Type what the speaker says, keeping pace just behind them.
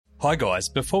Hi guys,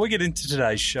 before we get into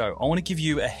today's show, I want to give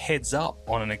you a heads up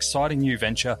on an exciting new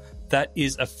venture that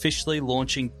is officially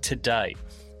launching today.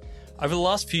 Over the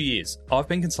last few years, I've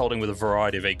been consulting with a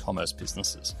variety of e-commerce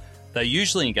businesses. They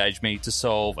usually engage me to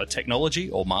solve a technology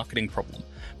or marketing problem,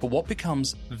 but what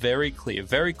becomes very clear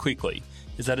very quickly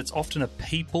is that it's often a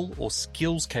people or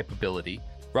skills capability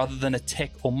rather than a tech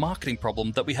or marketing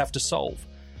problem that we have to solve.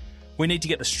 We need to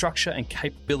get the structure and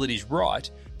capabilities right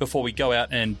before we go out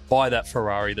and buy that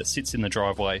Ferrari that sits in the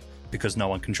driveway because no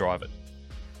one can drive it.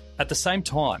 At the same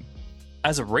time,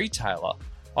 as a retailer,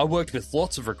 I worked with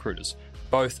lots of recruiters,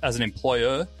 both as an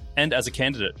employer and as a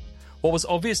candidate. What was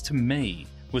obvious to me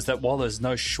was that while there's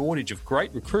no shortage of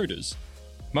great recruiters,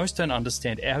 most don't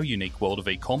understand our unique world of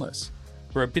e-commerce.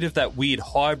 We're a bit of that weird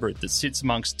hybrid that sits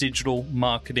amongst digital,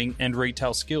 marketing, and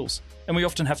retail skills, and we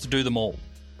often have to do them all.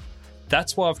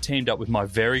 That's why I've teamed up with my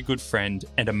very good friend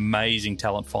and amazing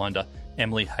talent finder,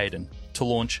 Emily Hayden, to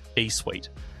launch eSuite.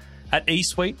 At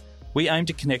eSuite, we aim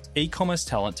to connect e-commerce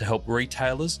talent to help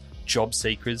retailers, job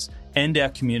seekers, and our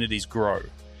communities grow.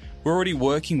 We're already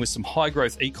working with some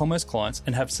high-growth e-commerce clients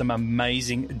and have some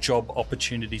amazing job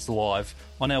opportunities live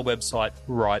on our website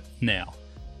right now.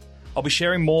 I'll be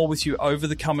sharing more with you over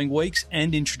the coming weeks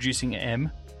and introducing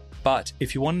Em, but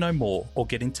if you want to know more or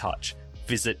get in touch,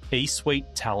 visit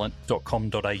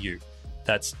esuitetalent.com.au.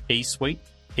 That's eSuite,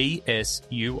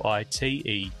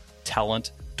 E-S-U-I-T-E,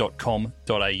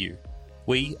 talent.com.au.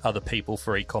 We are the people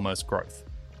for e-commerce growth.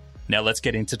 Now let's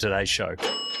get into today's show.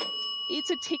 It's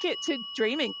a ticket to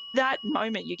dreaming. That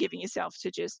moment you're giving yourself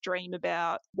to just dream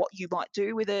about what you might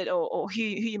do with it or who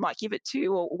you might give it to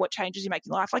or what changes you make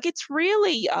in life. Like it's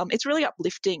really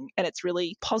uplifting and it's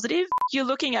really positive. You're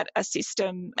looking at a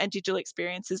system and digital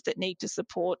experiences that need to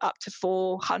support up to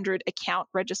 400 account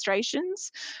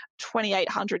registrations,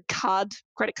 2,800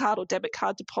 credit card or debit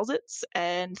card deposits,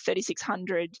 and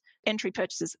 3,600 entry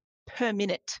purchases per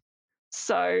minute.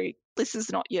 So this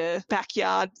is not your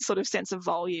backyard sort of sense of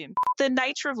volume. The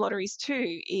nature of lotteries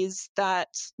too is that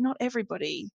not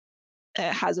everybody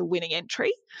has a winning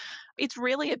entry. It's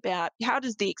really about how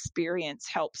does the experience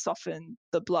help soften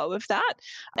the blow of that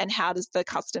and how does the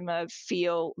customer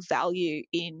feel value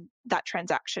in that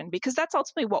transaction, because that's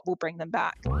ultimately what will bring them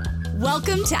back.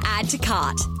 Welcome to Add to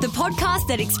Cart, the podcast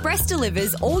that Express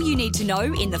delivers all you need to know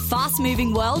in the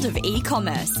fast-moving world of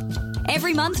e-commerce.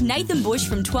 Every month, Nathan Bush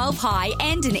from 12 High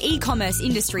and an e-commerce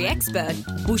industry expert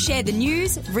will share the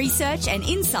news, research and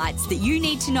insights that you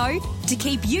need to know to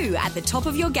keep you at the top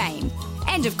of your game.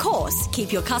 And of course,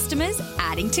 keep your customers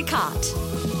adding to cart.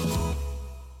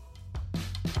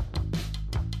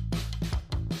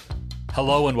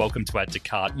 Hello and welcome to Add to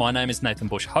Cart. My name is Nathan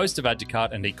Bush, host of Add to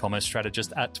Cart and e-commerce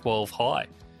strategist at 12 High.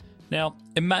 Now,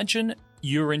 imagine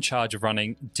you're in charge of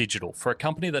running digital for a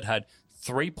company that had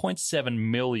 3.7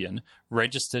 million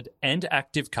registered and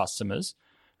active customers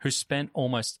who spent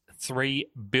almost $3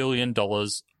 billion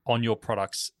on your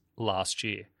products last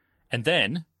year. And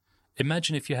then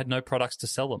imagine if you had no products to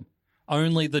sell them,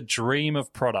 only the dream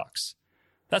of products.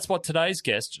 That's what today's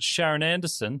guest, Sharon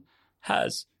Anderson,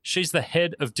 has. She's the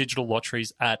head of digital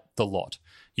lotteries at The Lot.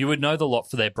 You would know The Lot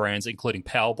for their brands, including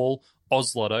Powerball,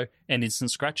 Oz Lotto, and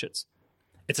Instant Scratchers.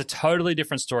 It's a totally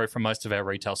different story from most of our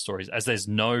retail stories, as there's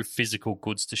no physical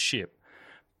goods to ship.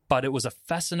 But it was a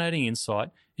fascinating insight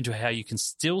into how you can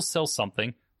still sell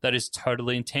something that is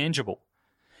totally intangible.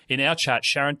 In our chat,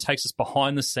 Sharon takes us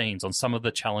behind the scenes on some of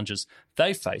the challenges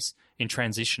they face in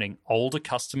transitioning older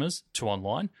customers to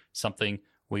online, something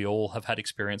we all have had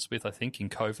experience with, I think, in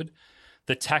COVID.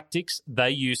 The tactics they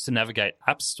use to navigate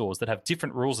app stores that have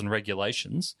different rules and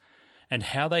regulations, and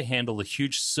how they handle the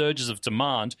huge surges of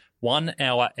demand 1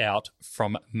 hour out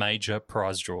from major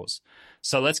prize draws.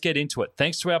 So let's get into it.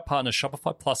 Thanks to our partners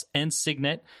Shopify Plus and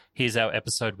Signet, here's our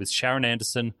episode with Sharon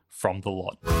Anderson from The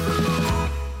Lot.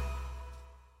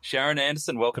 Sharon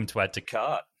Anderson, welcome to Add to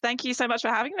Cart. Thank you so much for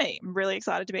having me. I'm really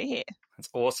excited to be here. That's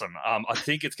awesome. I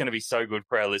think it's going to be so good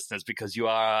for our listeners because you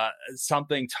are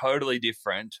something totally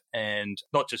different, and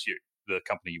not just you, the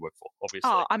company you work for,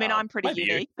 obviously. Oh, I mean, I'm pretty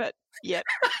unique, but yeah.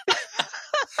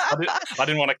 I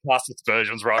didn't want to cast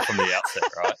aspersions right from the outset,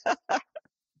 right?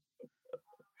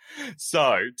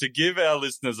 So, to give our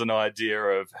listeners an idea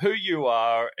of who you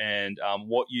are and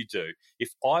what you do, if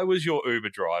I was your Uber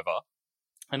driver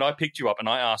and I picked you up and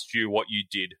I asked you what you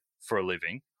did for a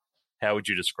living, how would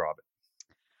you describe it?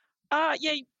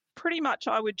 Yeah, pretty much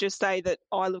I would just say that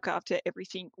I look after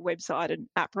everything website and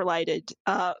app related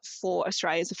for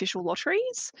Australia's official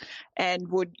lotteries, and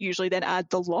would usually then add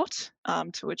the lot,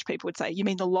 to which people would say, you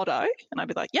mean the lotto? And I'd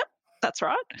be like, yep, that's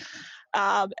right.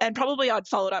 And probably I'd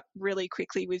followed up really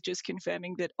quickly with just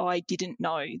confirming that I didn't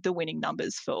know the winning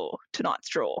numbers for tonight's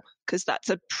draw, because that's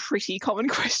a pretty common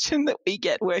question that we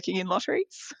get working in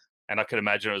lotteries. And I could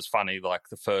imagine it was funny like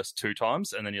the first 2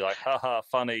 times, and then you're like, haha,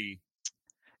 funny.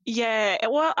 Yeah,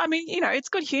 well, I mean, it's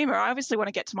good humour. I obviously want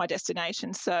to get to my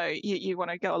destination, so you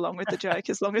want to go along with the joke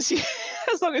as long as you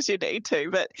as long as you need to.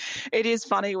 But it is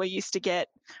funny. We used to get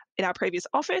in our previous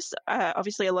office.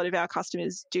 Obviously, a lot of our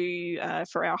customers do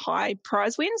for our high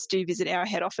prize wins do visit our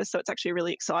head office, so it's actually a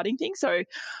really exciting thing. So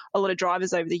a lot of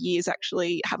drivers over the years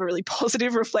actually have a really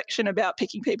positive reflection about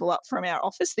picking people up from our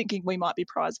office, thinking we might be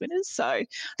prize winners. So I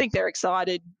think they're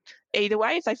excited either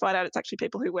way if they find out it's actually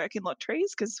people who work in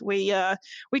lotteries, because we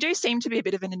do seem to be a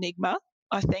bit of an enigma,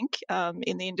 I think,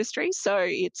 in the industry. So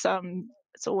it's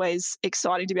always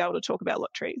exciting to be able to talk about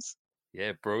lotteries.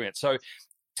 Yeah, brilliant. So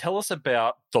tell us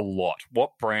about The Lot.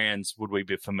 What brands would we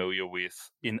be familiar with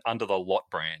under the Lot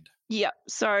brand? Yeah,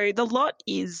 so The Lot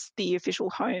is the official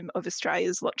home of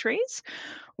Australia's lotteries,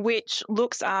 which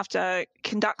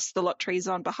conducts the lotteries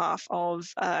on behalf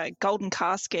of Golden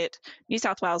Casket, New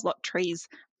South Wales Lotteries,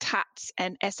 TATS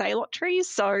and SA Lotteries.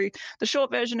 So the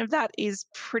short version of that is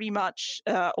pretty much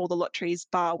all the lotteries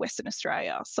bar Western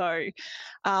Australia. So,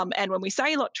 and when we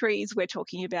say lotteries, we're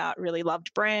talking about really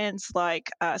loved brands like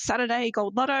Saturday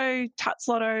Gold Lotto, TATS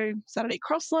Lotto, Saturday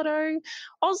Cross Lotto,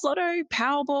 Oz Lotto,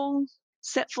 Powerball,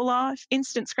 Set for Life,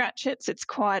 Instant Scratch Hits. It's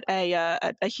quite a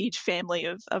huge family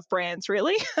of brands,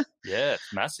 really. Yeah,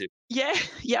 it's massive. Yeah,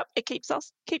 yep. It keeps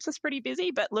us pretty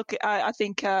busy. But look, I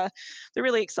think the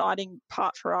really exciting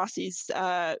part for us is,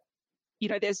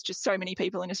 there's just so many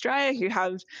people in Australia who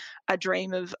have a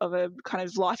dream of a kind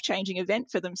of life-changing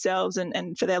event for themselves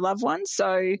and for their loved ones.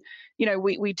 So,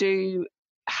 we do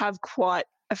have quite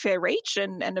a fair reach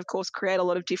and of course create a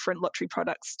lot of different lottery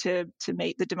products to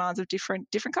meet the demands of different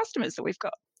customers that we've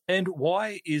got. And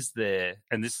why is there,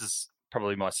 and this is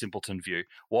probably my simpleton view,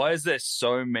 why is there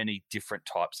so many different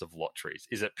types of lotteries?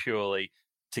 Is it purely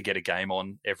to get a game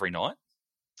on every night?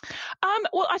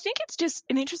 Well, I think it's just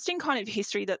an interesting kind of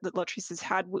history that lotteries has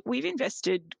had. We've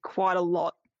invested quite a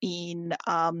lot in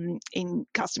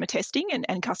customer testing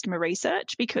and customer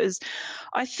research, because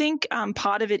I think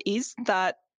part of it is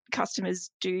that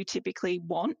customers do typically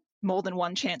want more than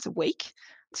one chance a week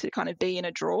to kind of be in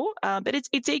a draw. But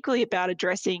it's equally about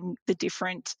addressing the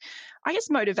different, I guess,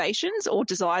 motivations or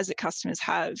desires that customers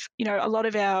have. A lot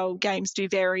of our games do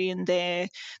vary in their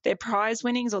prize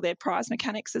winnings or their prize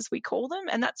mechanics, as we call them.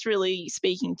 And that's really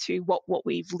speaking to what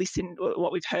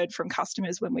we've heard from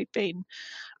customers when we've been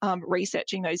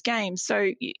researching those games.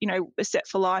 So, a Set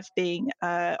for Life being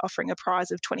offering a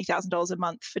prize of $20,000 a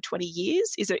month for 20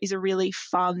 years is a really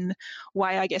fun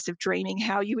way, I guess, of dreaming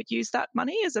how you would use that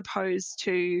money, as opposed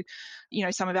to,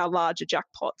 some of our larger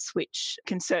jackpots, which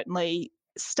can certainly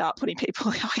start putting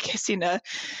people, I guess, in an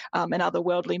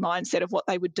otherworldly mindset of what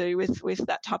they would do with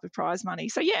that type of prize money.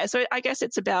 So I guess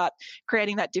it's about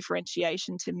creating that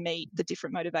differentiation to meet the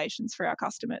different motivations for our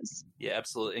customers. Yeah,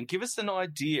 absolutely. And give us an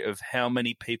idea of how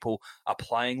many people are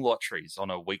playing lotteries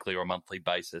on a weekly or monthly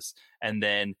basis, and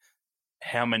then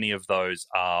how many of those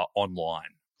are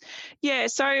online? Yeah,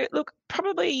 so look,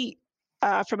 probably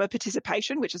from a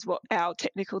participation, which is what our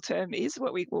technical term is,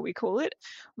 what we call it.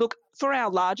 Look, for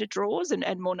our larger draws and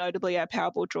more notably our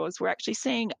Powerball draws, we're actually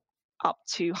seeing up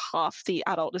to half the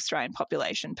adult Australian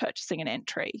population purchasing an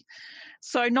entry.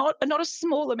 So not a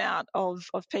small amount of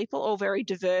people, all very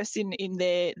diverse in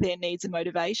their needs and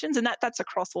motivations, and that's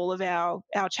across all of our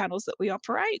channels that we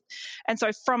operate. And so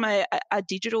from a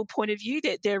digital point of view,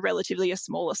 they're relatively a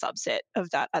smaller subset of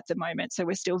that at the moment. So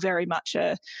we're still very much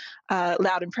a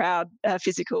loud and proud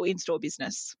physical in-store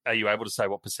business. Are you able to say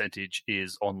what percentage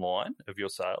is online of your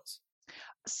sales?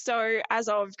 So as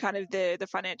of kind of the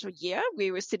financial year, we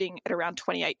were sitting at around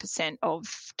 28% of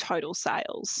total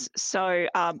sales. So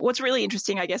what's really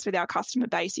interesting, I guess, with our customer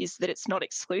base is that it's not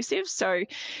exclusive. So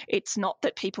it's not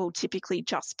that people typically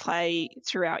just play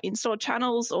through our in-store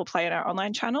channels or play on our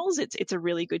online channels. It's a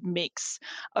really good mix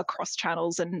across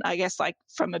channels. And I guess, like,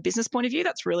 from a business point of view,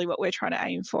 that's really what we're trying to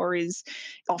aim for, is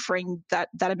offering that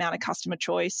amount of customer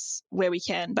choice where we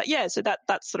can. But yeah, so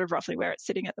that's sort of roughly where it's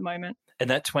sitting at the moment. And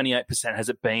that 28%, has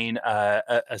it been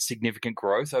a significant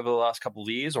growth over the last couple of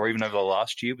years, or even over the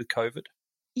last year with COVID?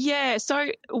 Yeah,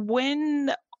 so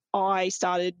when I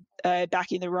started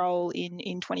back in the role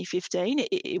in 2015,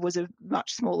 it was a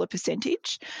much smaller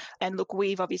percentage. And look,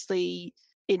 we've obviously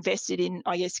invested in,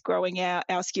 I guess, growing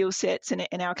our skill sets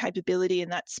and our capability in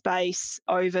that space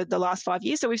over the last 5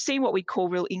 years. So we've seen what we call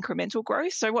real incremental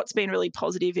growth. So what's been really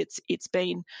positive, it's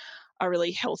been a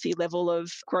really healthy level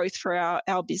of growth for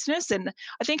our business. And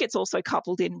I think it's also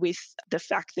coupled in with the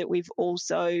fact that we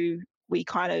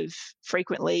kind of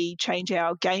frequently change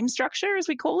our game structure, as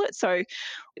we call it. So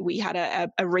we had a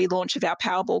relaunch of our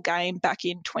Powerball game back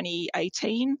in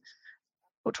 2018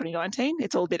 or 2019.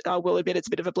 It's all a bit, I will admit, it's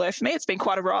a bit of a blur for me. It's been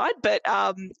quite a ride, but,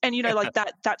 and like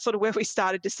that's sort of where we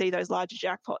started to see those larger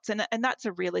jackpots. And that's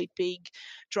a really big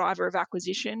driver of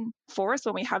acquisition for us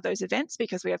when we have those events,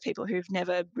 because we have people who've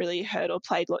never really heard or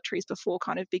played lotteries before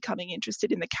kind of becoming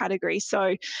interested in the category.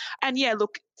 So, and yeah,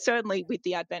 look, certainly with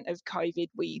the advent of COVID,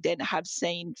 we then have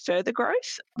seen further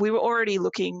growth. We were already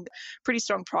looking pretty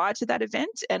strong prior to that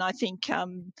event. And I think,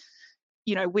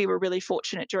 we were really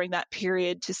fortunate during that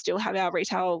period to still have our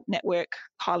retail network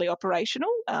highly operational,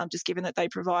 just given that they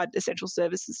provide essential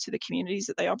services to the communities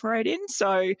that they operate in.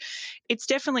 So it's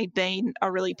definitely been a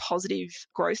really positive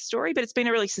growth story, but it's been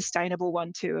a really sustainable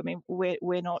one too. I mean,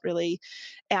 we're not really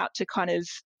out to kind of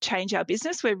change our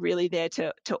business. We're really there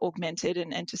to augment it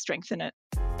and to strengthen it.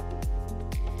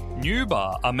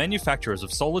 Nubar are manufacturers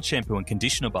of solid shampoo and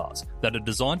conditioner bars that are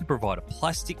designed to provide a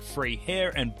plastic-free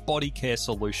hair and body care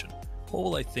solution. All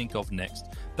they think of next.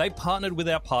 They partnered with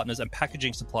our partners and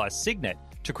packaging supplier Signet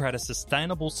to create a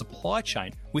sustainable supply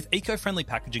chain with eco-friendly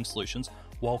packaging solutions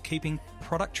while keeping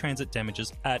product transit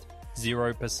damages at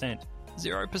 0%.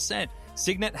 0%.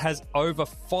 Signet has over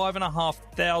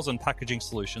 5,500 packaging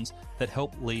solutions that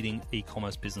help leading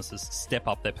e-commerce businesses step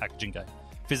up their packaging game.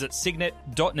 Visit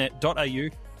signet.net.au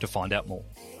to find out more.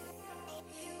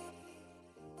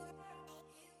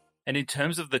 And in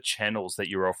terms of the channels that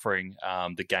you're offering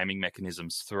the gaming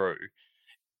mechanisms through,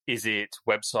 is it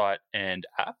website and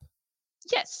app?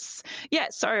 Yes. Yeah.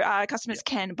 So customers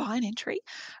can buy an entry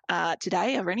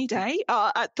today or any day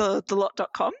at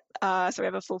thelot.com. So we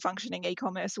have a full functioning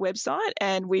e-commerce website,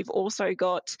 and we've also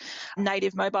got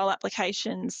native mobile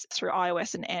applications through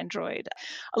iOS and Android.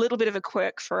 A little bit of a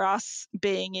quirk for us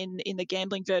being in the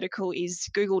gambling vertical is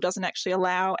Google doesn't actually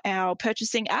allow our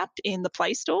purchasing app in the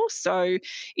Play Store. So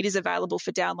it is available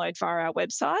for download via our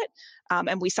website.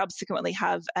 And we subsequently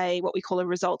have what we call a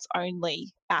results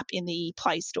only app in the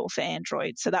Play Store for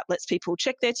Android. So that lets people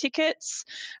check their tickets,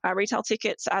 retail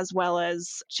tickets, as well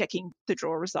as checking the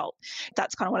draw result.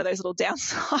 That's kind of one of those little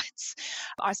downsides,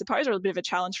 I suppose, or a bit of a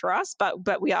challenge for us,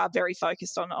 but we are very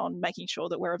focused on making sure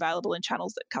that we're available in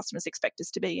channels that customers expect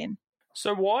us to be in.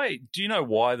 So do you know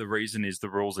why the reason is the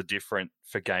rules are different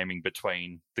for gaming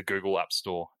between the Google App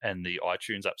Store and the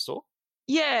iTunes App Store?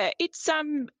 Yeah, it's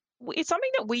something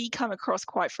that we come across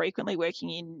quite frequently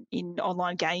working in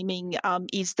online gaming,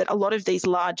 is that a lot of these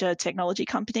larger technology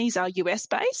companies are US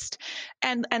based,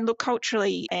 and look,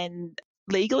 culturally and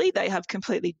legally they have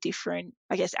completely different,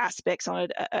 I guess, aspects on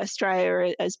it.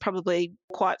 Australia is probably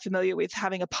quite familiar with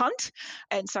having a punt,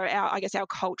 and so our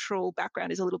cultural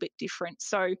background is a little bit different.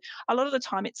 So a lot of the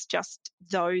time it's just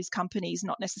those companies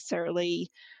not necessarily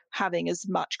having as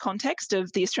much context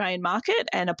of the Australian market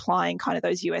and applying kind of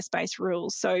those US-based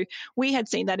rules. So we had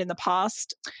seen that in the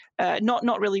past,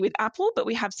 not really with Apple, but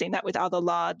we have seen that with other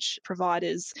large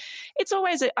providers. It's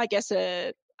always,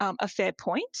 a fair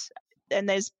point, and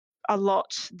there's a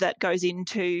lot that goes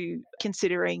into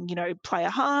considering, player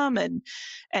harm and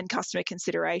customer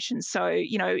consideration. So,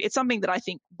 it's something that I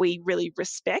think we really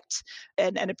respect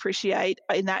and appreciate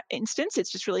in that instance.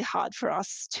 It's just really hard for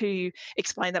us to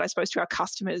explain that, I suppose, to our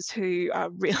customers who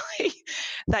are really,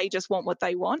 they just want what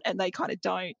they want and they kind of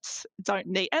don't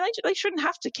need, and they shouldn't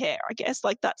have to care, I guess.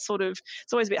 Like that sort of,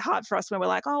 it's always a bit hard for us when we're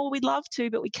like, oh, we'd love to,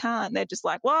 but we can't. They're just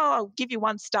like, well, I'll give you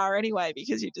 1 star anyway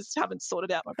because you just haven't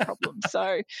sorted out my problem.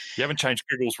 So you haven't changed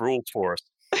Google's rules for us.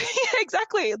 Yeah,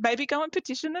 exactly. Maybe go and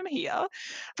petition them here.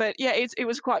 But yeah, it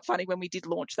was quite funny when we did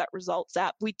launch that results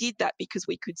app. We did that because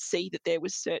we could see that there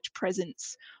was search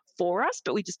presence for us,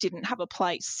 but we just didn't have a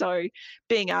place. So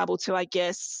being able to, I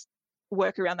guess,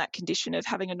 work around that condition of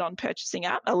having a non-purchasing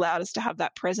app allowed us to have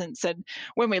that presence. And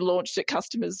when we launched it,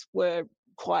 customers were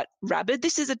quite rabid.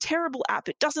 This is a terrible app.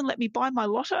 It doesn't let me buy my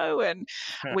lotto. And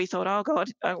we thought, oh God,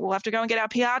 we'll have to go and get our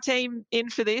PR team in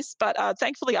for this. But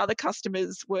thankfully, other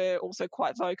customers were also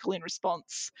quite vocal in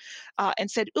response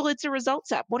and said, oh, it's a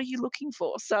results app. What are you looking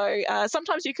for? So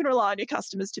sometimes you can rely on your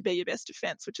customers to be your best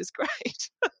defense, which is great.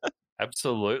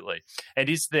 Absolutely. And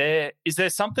is there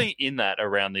something in that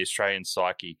around the Australian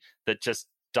psyche that just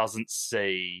doesn't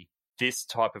see this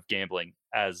type of gambling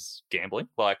as gambling?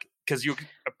 Like, because you're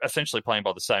essentially playing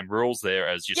by the same rules there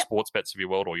as your sports bets of your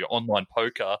world or your online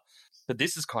poker. But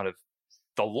this is kind of,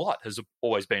 the lot has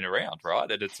always been around,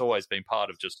 right? And it's always been part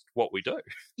of just what we do.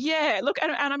 Yeah, look,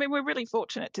 and I mean, we're really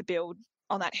fortunate to build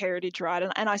on that heritage, right?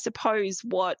 And I suppose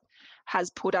what has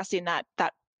put us in that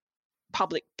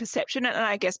public perception. And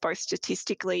I guess both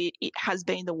statistically, it has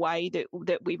been the way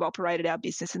that we've operated our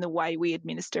business and the way we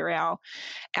administer our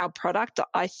product.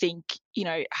 I think,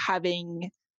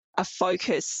 having a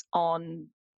focus on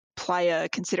player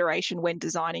consideration when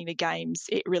designing the games,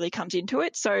 it really comes into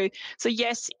it. So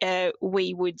yes,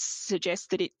 we would suggest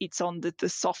that it's on the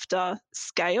softer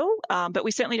scale, but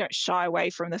we certainly don't shy away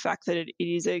from the fact that it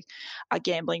is a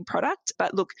gambling product.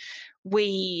 But look,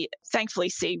 we thankfully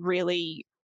see really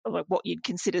like what you'd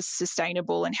consider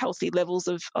sustainable and healthy levels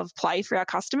of play for our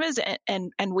customers,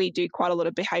 and we do quite a lot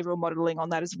of behavioural modelling on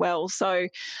that as well. So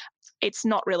it's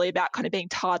not really about kind of being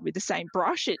tarred with the same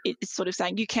brush. It's sort of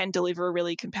saying you can deliver a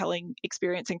really compelling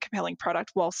experience and compelling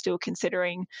product while still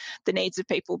considering the needs of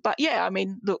people. But yeah, I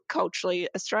mean, look, culturally,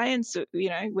 Australians,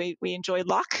 we enjoy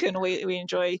luck and we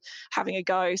enjoy having a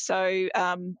go. So,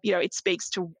 it speaks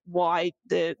to why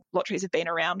the lotteries have been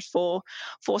around for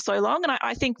so long. And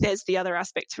I think there's the other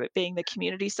aspect to it being the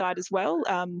community side as well.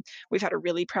 We've had a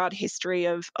really proud history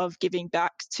of giving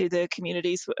back to the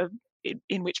communities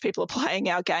in which people are playing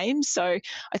our games. So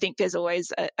I think there's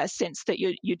always a sense that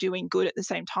you're doing good at the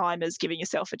same time as giving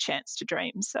yourself a chance to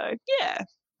dream. So yeah.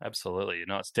 Absolutely.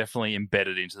 It's definitely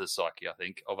embedded into the psyche, I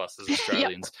think, of us as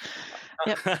Australians.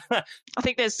 Yep. I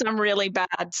think there's some really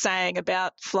bad saying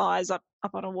about flies up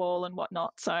on a wall and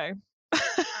whatnot. So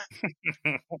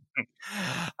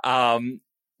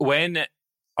when,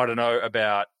 I don't know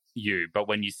about you, but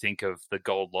when you think of the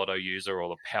Gold Lotto user or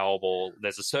the Powerball,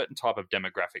 there's a certain type of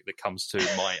demographic that comes to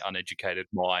my uneducated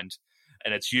mind,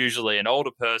 and it's usually an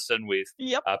older person with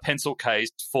a pencil case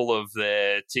full of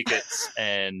their tickets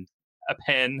and a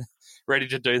pen ready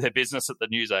to do their business at the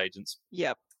newsagents.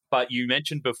 Yep. But you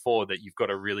mentioned before that you've got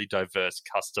a really diverse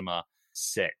customer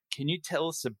set. Can you tell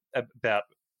us about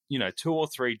 2 or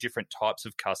 3 different types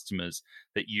of customers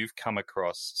that you've come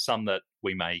across, some that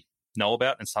we may know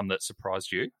about and some that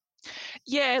surprised you?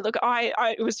 Yeah, look,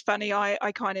 it was funny.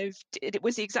 I kind of, it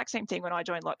was the exact same thing when I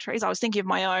joined Lotteries. I was thinking of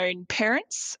my own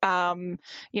parents, having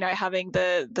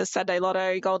the Saturday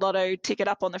Lotto, Gold Lotto ticket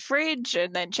up on the fridge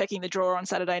and then checking the drawer on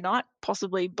Saturday night,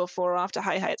 possibly before or after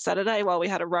Hey Hey It's Saturday while we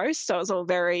had a roast. So it was all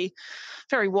very,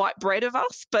 very white bread of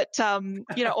us. But,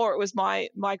 or it was my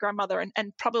grandmother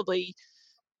and probably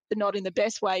not in the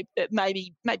best way, but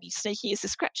maybe sneaky as a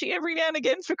scratchy every now and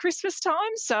again for Christmas time.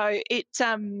 So it,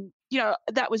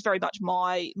 that was very much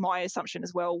my assumption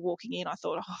as well. Walking in, I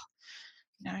thought,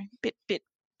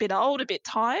 bit old, a bit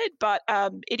tired, but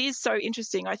it is so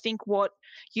interesting. I think what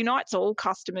unites all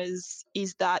customers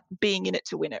is that being in it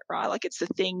to win it, right? Like it's the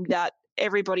thing that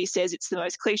everybody says. It's the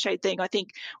most cliched thing. I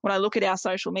think when I look at our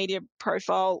social media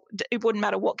profile, it wouldn't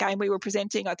matter what game we were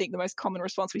presenting. I think the most common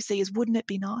response we see is, wouldn't it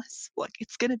be nice? Like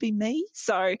it's going to be me.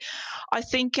 So I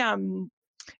think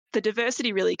the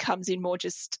diversity really comes in more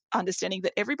just understanding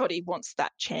that everybody wants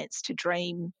that chance to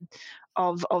dream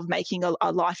of making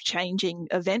a life-changing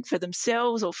event for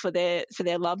themselves or for their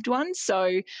loved ones.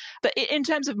 So, but in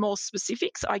terms of more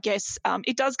specifics, I guess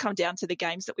it does come down to the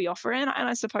games that we offer and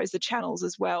I suppose the channels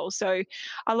as well. So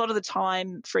a lot of the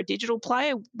time for a digital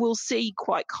player, we'll see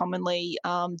quite commonly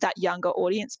that younger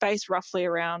audience base, roughly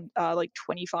around like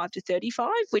 25 to 35,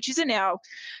 which isn't our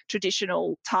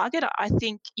traditional target. I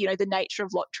think, the nature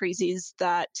of Lotteries is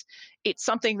that it's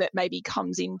something that maybe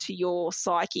comes into your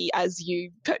psyche as you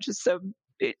purchase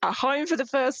a home for the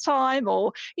first time,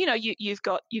 or you've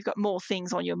got more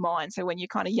things on your mind. So when you're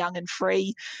kind of young and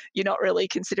free, you're not really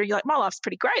considering. You're like, my life's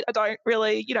pretty great. I don't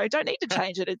really, don't need to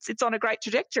change it. It's on a great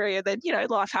trajectory. And then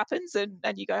life happens, and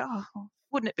you go, oh,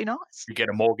 wouldn't it be nice? You get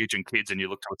a mortgage and kids, and you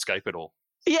look to escape it all.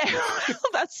 Yeah,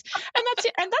 that's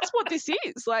it, and that's what this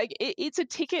is. Like, it's a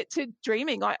ticket to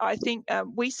dreaming. I think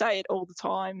we say it all the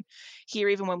time here,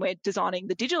 even when we're designing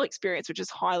the digital experience, which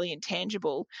is highly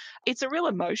intangible. It's a real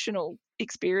emotional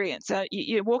experience.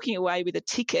 You're walking away with a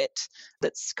ticket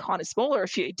that's kind of smaller.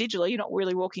 If you're digitally, you're not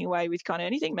really walking away with kind of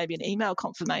anything, maybe an email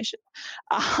confirmation.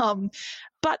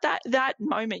 But that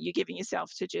moment you're giving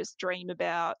yourself to just dream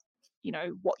about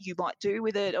what you might do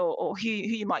with it or who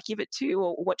you might give it to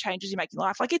or what changes you make in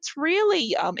life. Like it's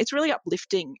really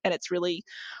uplifting and it's really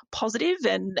positive.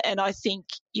 And I think,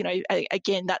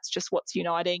 again, that's just what's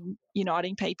uniting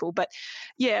people. But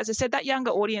yeah, as I said, that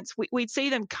younger audience, we'd see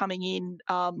them coming in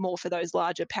more for those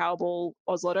larger Powerball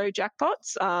Oz Lotto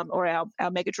jackpots or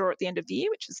our mega draw at the end of the year,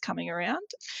 which is coming around.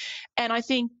 And I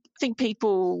think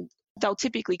people they'll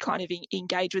typically kind of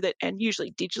engage with it, and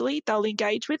usually digitally they'll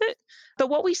engage with it. But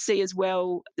what we see as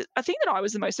well, I think that I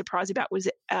was the most surprised about was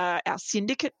our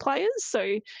syndicate players.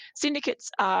 So syndicates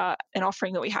are an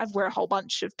offering that we have where a whole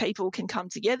bunch of people can come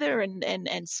together and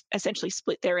essentially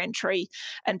split their entry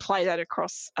and play that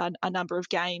across a number of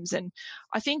games. And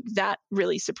I think that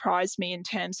really surprised me in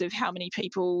terms of how many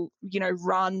people,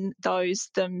 run those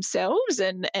themselves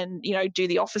and do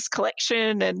the office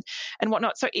collection and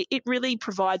whatnot. So it really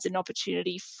provides an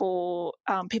opportunity for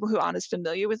people who aren't as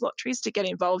familiar with lotteries to get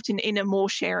involved in a more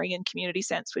sharing and community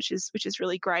sense, which is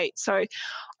really great. So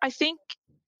I think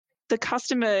the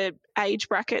customer age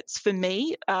brackets for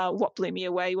me, what blew me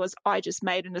away was I just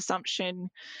made an assumption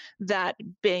that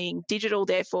being digital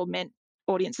therefore meant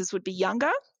audiences would be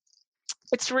younger.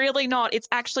 It's really not. It's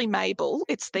actually Mabel.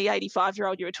 It's the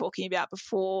 85-year-old you were talking about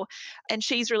before. And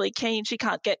she's really keen. She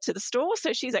can't get to the store,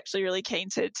 so she's actually really keen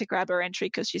to grab her entry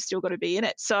because she's still got to be in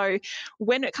it. So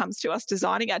when it comes to us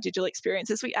designing our digital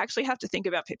experiences, we actually have to think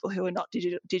about people who are not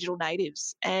digital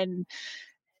natives and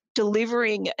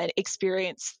delivering an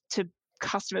experience to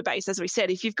customer base. As we said,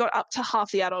 if you've got up to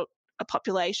half the adult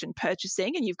population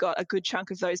purchasing and you've got a good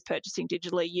chunk of those purchasing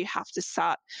digitally, you have to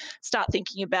start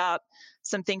thinking about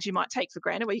some things you might take for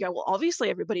granted where you go, well,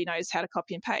 obviously everybody knows how to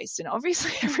copy and paste, and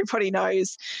obviously everybody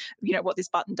knows, what this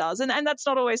button does. And that's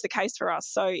not always the case for us.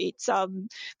 So it's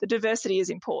the diversity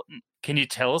is important. Can you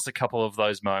tell us a couple of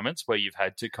those moments where you've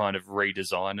had to kind of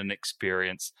redesign an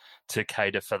experience to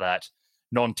cater for that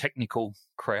non-technical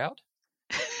crowd?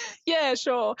 Yeah,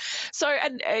 sure. So,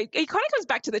 and it kind of comes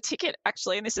back to the ticket,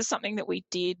 actually, and this is something that we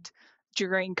did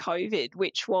during COVID,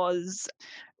 which was,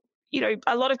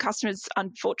 a lot of customers,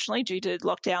 unfortunately, due to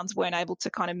lockdowns, weren't able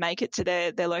to kind of make it to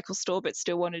their local store, but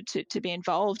still wanted to be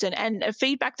involved. And a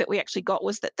feedback that we actually got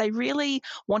was that they really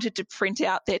wanted to print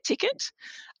out their ticket,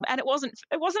 and it wasn't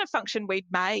a function we'd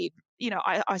made.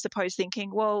 I suppose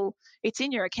thinking, well, it's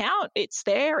in your account, it's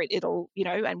there, it'll,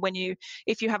 and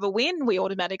if you have a win, we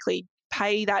automatically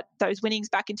pay those winnings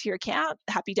back into your account.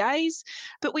 Happy days.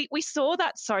 But we saw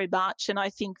that so much, and I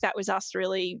think that was us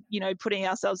really, putting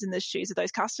ourselves in the shoes of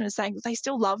those customers, saying they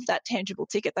still love that tangible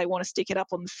ticket. They want to stick it up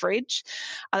on the fridge,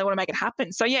 and they want to make it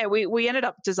happen. So yeah, we ended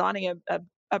up designing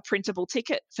a printable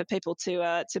ticket for people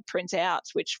to print out,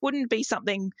 which wouldn't be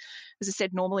something, as I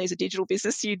said, normally as a digital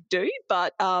business you'd do,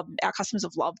 but our customers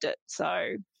have loved it.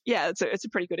 So yeah, it's a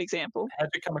pretty good example. How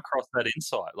did you come across that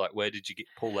insight? Like, where did you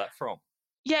pull that from?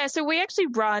 Yeah, so we actually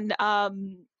run,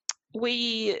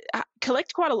 we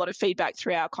collect quite a lot of feedback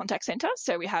through our contact centre.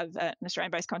 So we have an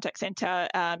Australian-based contact centre,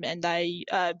 and they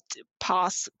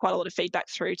pass quite a lot of feedback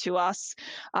through to us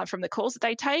from the calls that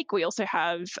they take. We also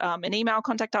have an email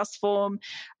contact us form,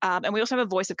 and we also have a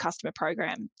voice of customer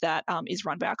program that is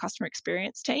run by our customer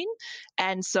experience team.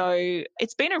 And so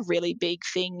it's been a really big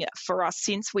thing for us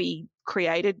since we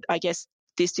created, I guess,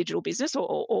 this digital business,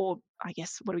 or I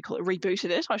guess, what do we call it, rebooted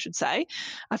it, I should say,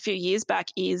 a few years back,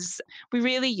 is we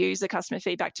really use the customer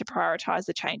feedback to prioritise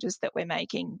the changes that we're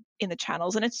making in the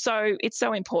channels. And it's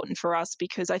so important for us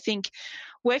because I think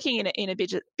working in a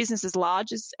business as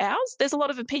large as ours, there's a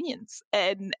lot of opinions,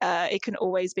 and it can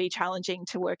always be challenging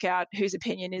to work out whose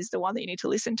opinion is the one that you need to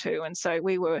listen to. And so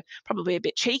we were probably a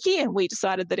bit cheeky, and we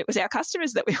decided that it was our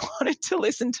customers that we wanted to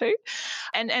listen to.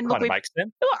 And look, makes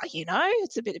sense. Well,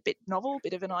 it's a bit novel,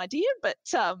 bit of an idea, but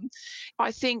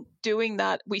I think doing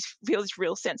that, we feel this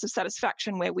real sense of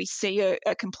satisfaction where we see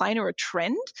a complaint or a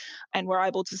trend, and we're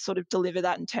able to sort of deliver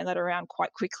that and turn that around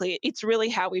quite quickly. It's really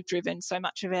how we've driven so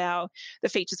much of the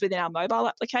features within our mobile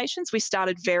applications. We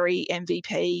started very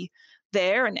MVP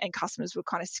there, and customers were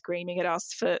kind of screaming at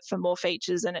us for more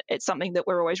features, and it's something that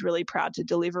we're always really proud to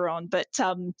deliver on. But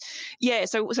so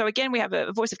again, we have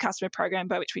a voice of customer program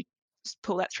by which we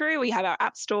pull that through. We have our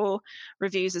App Store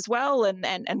reviews as well,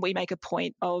 and we make a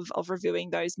point of reviewing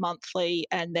those monthly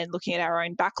and then looking at our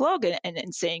own backlog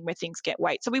and seeing where things get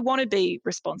weight. So we want to be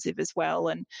responsive as well,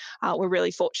 and we're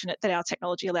really fortunate that our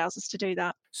technology allows us to do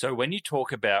that. So when you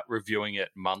talk about reviewing it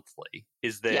monthly,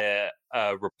 is there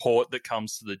a report that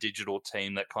comes to the digital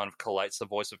team that kind of collates the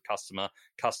voice of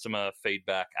customer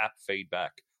feedback, app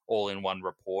feedback, all in one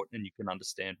report, and you can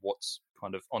understand what's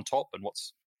kind of on top and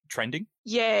what's trending?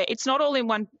 Yeah, it's not all in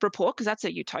one report because that's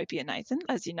a utopia, Nathan,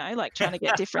 as you know, like trying to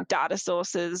get different data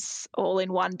sources all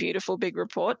in one beautiful big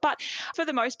report. But for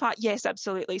the most part, yes,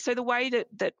 absolutely. So the way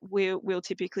that we'll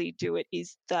typically do it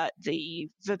is that the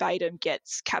verbatim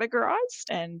gets categorized,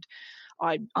 and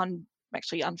I'm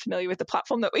actually unfamiliar with the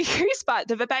platform that we use, but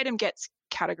the verbatim gets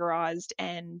categorized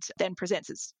and then presents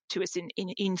it to us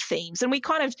in themes. And we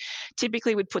kind of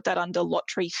typically would put that under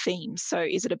lottery themes. So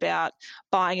is it about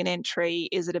buying an entry?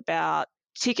 Is it about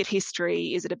ticket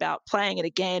history? Is it about playing it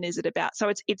again? Is it about,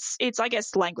 so it's I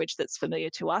guess language that's familiar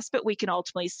to us, but we can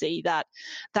ultimately see that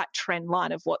trend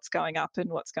line of what's going up and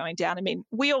what's going down. I mean,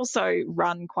 we also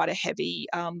run quite a heavy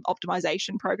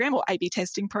optimization program or A/B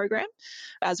testing program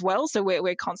as well. So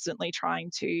we're constantly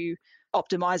trying to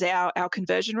optimize our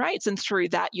conversion rates, and through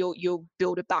that you'll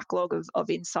build a backlog of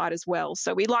insight as well.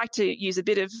 So we like to use a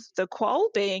bit of the qual,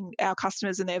 being our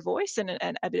customers and their voice, and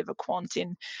a bit of a quant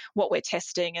in what we're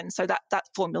testing, and so that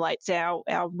formulates our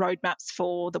roadmaps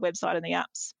for the website and the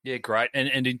apps. Yeah, great.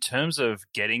 And in terms of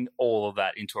getting all of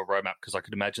that into a roadmap, because I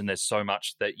could imagine there's so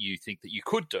much that you think that you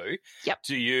could do. Yep.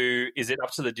 Is it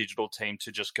up to the digital team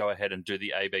to just go ahead and do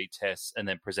the A/B tests and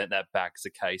then present that back as a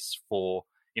case for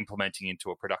implementing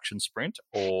into a production sprint,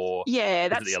 or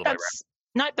that's the other way around?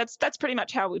 No, that's pretty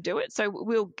much how we'll do it. So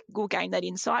we'll gain that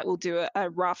insight. We'll do a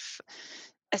rough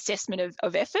assessment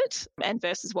of effort and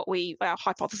versus our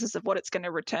hypothesis of what it's going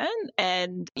to return,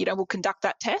 and we'll conduct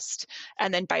that test,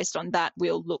 and then based on that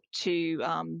we'll look to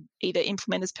either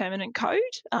implement as permanent code,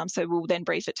 so we'll then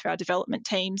brief it to our development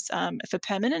teams for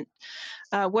permanent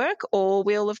work, or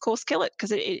we'll of course kill it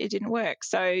because it didn't work.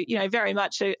 So very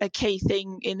much a key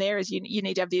thing in there is you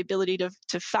need to have the ability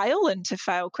to fail, and to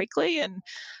fail quickly, and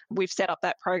we've set up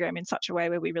that program in such a way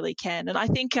where we really can. And I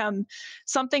think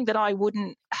something that I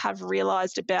wouldn't have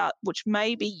realised about, which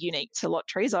may be unique to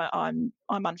Lottrees, I'm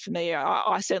unfamiliar.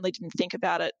 I certainly didn't think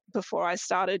about it before I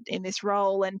started in this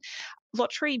role. And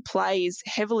lottery play is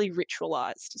heavily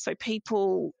ritualised. So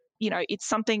people, it's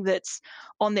something that's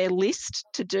on their list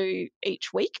to do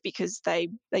each week because they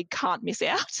can't miss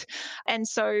out. And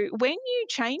so when you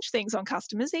change things on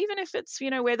customers, even if it's,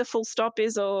 where the full stop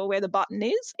is or where the button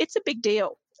is, it's a big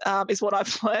deal. Is what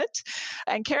I've learned.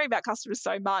 And caring about customers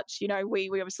so much, we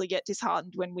obviously get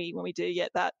disheartened when we do get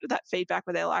that feedback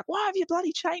where they're like, why have you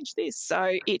bloody changed this?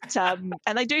 So it and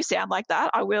they do sound like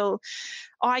that.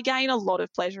 I gain a lot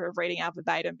of pleasure of reading our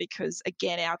verbatim because,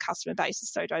 again, our customer base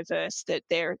is so diverse that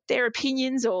their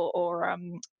opinions or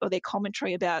their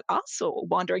commentary about us, or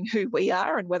wondering who we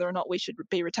are and whether or not we should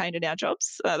be retained in our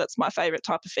jobs. That's my favourite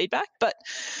type of feedback. But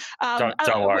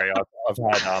don't worry,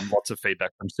 I've had lots of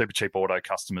feedback from Supercheap Auto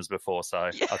customers before, so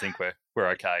yeah. I think we're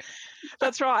okay.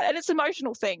 That's right, and it's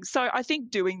emotional thing. So I think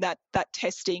doing that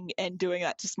testing and doing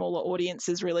that to smaller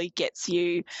audiences really gets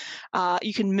you.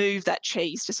 You can move that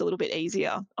cheese just a little bit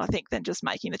easier, I think, than just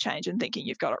making the change and thinking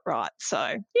you've got it right.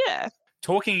 So yeah.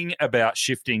 Talking about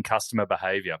shifting customer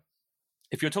behaviour,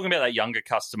 if you're talking about that younger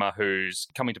customer who's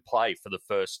coming to play for the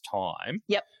first time,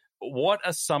 yep, what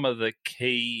are some of the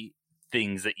key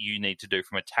things that you need to do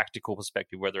from a tactical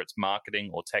perspective, whether it's marketing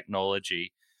or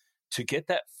technology, to get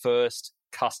that first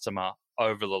customer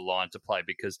over the line to play?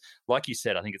 Because like you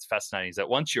said, I think it's fascinating is that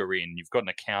once you're in, you've got an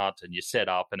account and you're set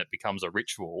up and it becomes a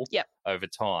ritual. Yep. Over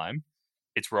time,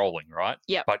 it's rolling, right?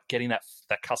 Yep. But getting that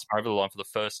customer over the line for the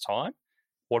first time,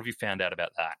 what have you found out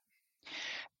about that?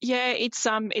 Yeah, it's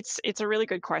a really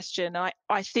good question.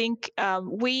 I think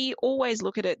we always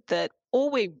look at it that all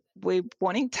we're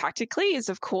wanting tactically is,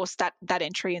 of course, that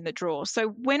entry in the draw.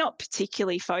 So we're not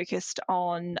particularly focused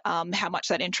on how much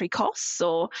that entry costs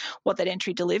or what that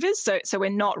entry delivers. So we're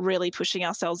not really pushing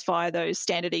ourselves via those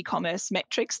standard e-commerce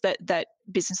metrics that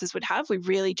businesses would have. We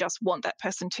really just want that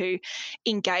person to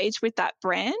engage with that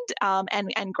brand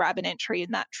and grab an entry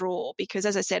in that draw. Because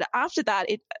as I said, after that,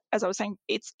 as I was saying,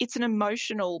 it's an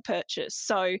emotional purchase.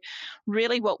 So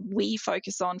really what we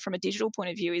focus on from a digital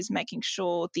point of view is making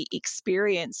sure the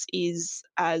experience is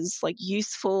as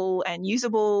useful and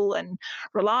usable and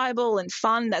reliable and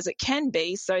fun as it can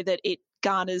be, so that it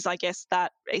garners, I guess,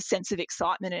 that a sense of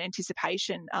excitement and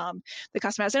anticipation the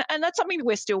customer has. And that's something that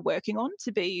we're still working on,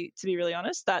 to be really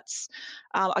honest. That's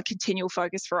a continual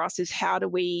focus for us, is how do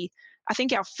we, I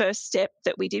think our first step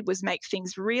that we did was make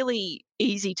things really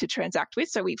easy to transact with.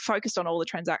 So we focused on all the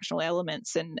transactional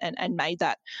elements and made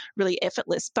that really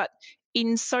effortless. But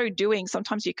in so doing,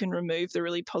 sometimes you can remove the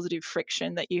really positive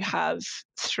friction that you have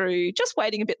through just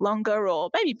waiting a bit longer, or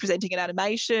maybe presenting an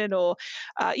animation, or,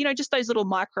 just those little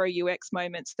micro UX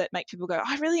moments that make people go,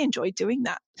 I really enjoyed doing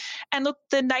that. And look,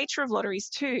 the nature of lotteries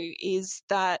too is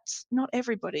that not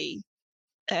everybody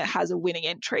has a winning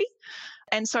entry.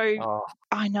 And so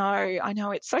I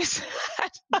know it's so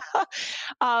sad.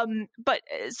 But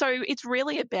so it's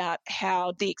really about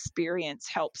how the experience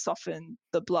helps soften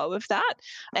the blow of that,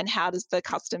 and how does the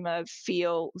customer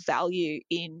feel value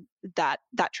in that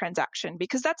transaction,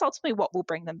 because that's ultimately what will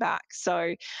bring them back.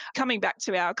 So coming back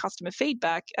to our customer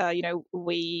feedback,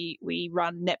 we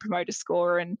run Net Promoter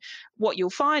Score, and what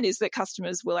you'll find is that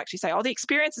customers will actually say, the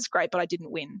experience is great, but I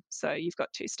didn't win. So you've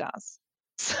got 2 stars.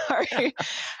 So,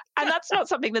 and that's not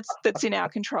something that's in our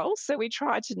control. So we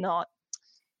try to not,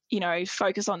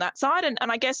 focus on that side. And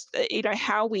I guess,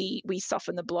 how we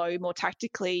soften the blow more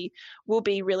tactically will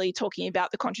be really talking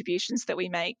about the contributions that we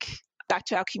make back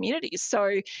to our communities.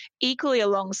 So equally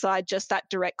alongside just that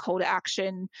direct call to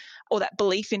action or that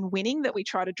belief in winning that we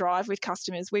try to drive with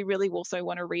customers, we really also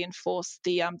want to reinforce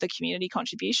the community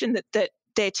contribution that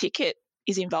their ticket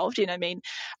is involved in. I mean,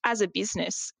 as a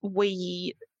business,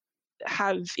 we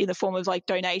have in the form of like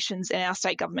donations, and our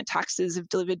state government taxes have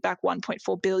delivered back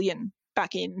 1.4 billion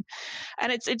back in,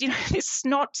 and it's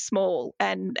not small,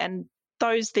 and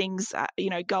those things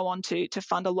go on to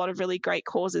fund a lot of really great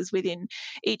causes within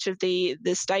each of the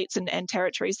states and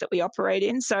territories that we operate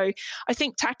in. So I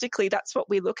think tactically that's what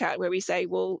we look at, where we say,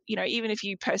 well, even if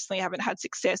you personally haven't had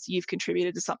success, you've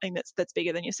contributed to something that's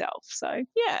bigger than yourself. So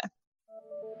yeah.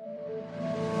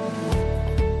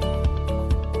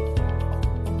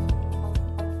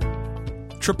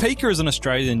 Tropika is an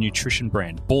Australian nutrition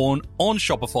brand born on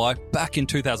Shopify back in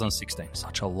 2016.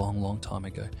 Such a long, long time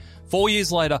ago. 4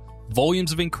 years later,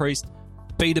 volumes have increased,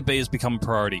 B2B has become a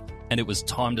priority, and it was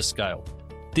time to scale.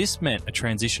 This meant a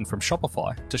transition from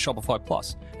Shopify to Shopify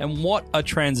Plus. And what a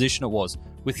transition it was,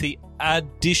 with the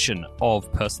addition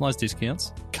of personalized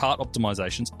discounts, cart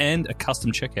optimizations, and a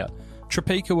custom checkout.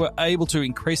 Tropika were able to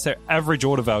increase their average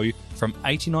order value from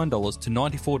 $89 to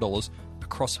 $94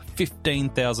 across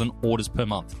 15,000 orders per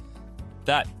month.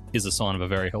 That is a sign of a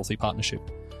very healthy partnership.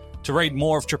 To read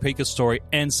more of Tropika's story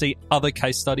and see other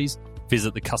case studies,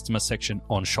 visit the customer section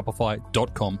on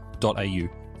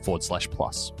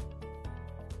shopify.com.au/plus.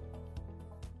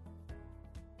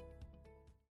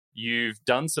 You've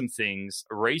done some things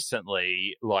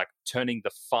recently, like turning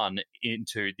the fun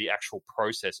into the actual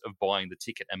process of buying the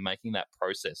ticket and making that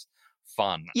process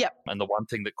fun. Yep. And the one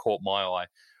thing that caught my eye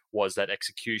was that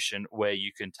execution where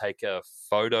you can take a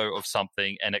photo of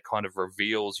something and it kind of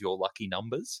reveals your lucky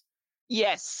numbers.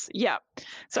 Yes, yeah.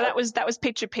 So that was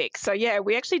Picture Pick. So yeah,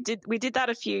 we did that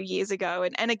a few years ago,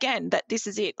 and again, that this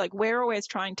is it. Like, we're always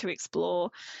trying to explore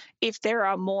if there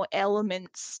are more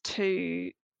elements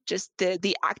to just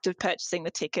the act of purchasing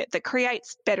the ticket that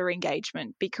creates better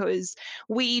engagement, because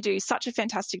we do such a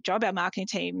fantastic job. Our marketing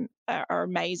team are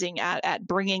amazing at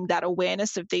bringing that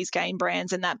awareness of these game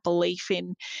brands and that belief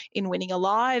in winning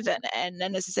alive, and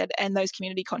as I said, and those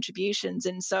community contributions.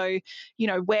 And so,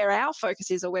 where our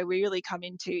focus is, or where we really come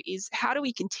into, is how do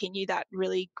we continue that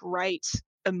really great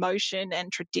emotion and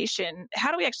tradition?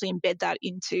 How do we actually embed that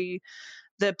into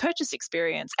the purchase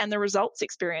experience and the results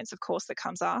experience, of course, that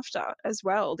comes after as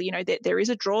well? There is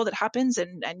a draw that happens,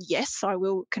 and yes, I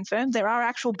will confirm there are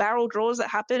actual barrel draws that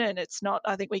happen, and it's not.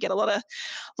 I think we get a lot of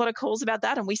calls about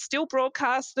that, and we still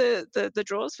broadcast the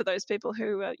draws for those people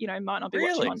who might not be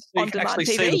watching on demand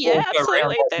TV. Yeah,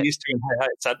 absolutely.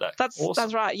 That's awesome.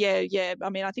 That's right. Yeah. I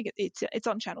mean, I think it's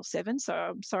on Channel 7, so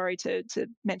I'm sorry to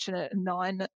mention a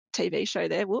 9 TV show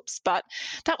there, whoops, but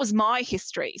that was my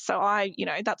history, so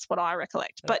that's what I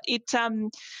recollect. But it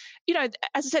as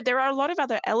I said, there are a lot of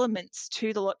other elements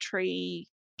to the lottery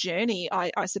journey,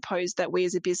 I suppose, that we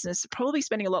as a business are probably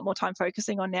spending a lot more time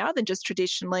focusing on now than just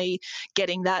traditionally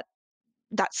getting that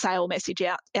sale message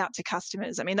out to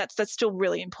customers. I mean, that's still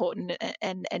really important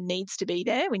and needs to be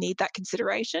there. We need that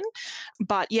consideration.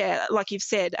 But yeah, like you've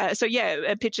said, a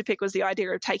Picture Pick was the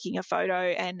idea of taking a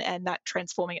photo and that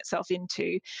transforming itself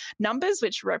into numbers,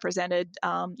 which represented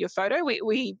your photo.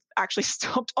 We actually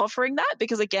stopped offering that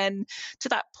because, again, to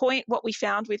that point, what we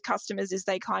found with customers is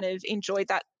they kind of enjoyed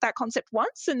that concept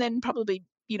once and then probably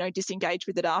disengage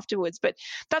with it afterwards. But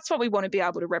that's what we want to be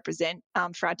able to represent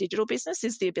for our digital business,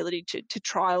 is the ability to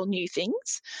trial new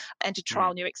things and to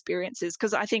trial new experiences.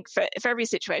 Because I think for every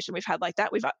situation we've had like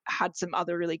that, we've had some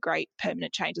other really great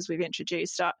permanent changes we've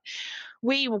introduced.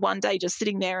 We were one day just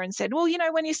sitting there and said, well,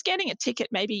 when you're scanning a ticket,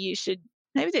 maybe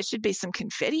there should be some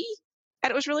confetti.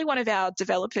 And it was really one of our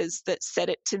developers that said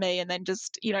it to me, and then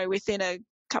just, within a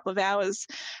couple of hours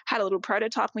had a little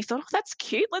prototype, and we thought, oh, that's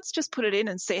cute, let's just put it in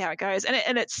and see how it goes.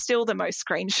 And it's still the most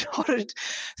screenshotted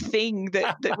thing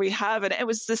that we have, and it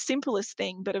was the simplest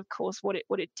thing, but of course what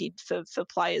it did for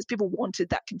players, people wanted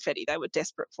that confetti, they were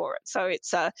desperate for it. So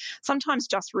it's sometimes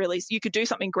just really, you could do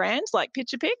something grand like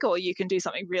Picture Pick, or you can do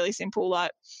something really simple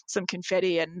like some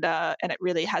confetti, and it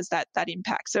really has that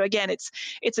impact. So again, it's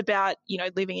about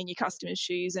living in your customers'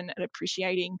 shoes and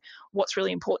appreciating what's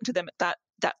really important to them at that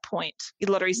point.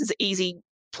 Lotteries is an easy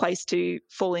place to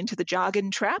fall into the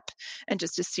jargon trap and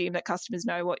just assume that customers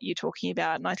know what you're talking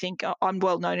about. And I think I'm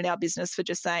well known in our business for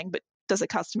just saying, but does a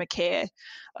customer care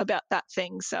about that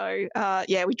thing? So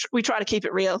we try to keep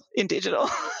it real in digital.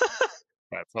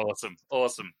 That's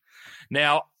awesome.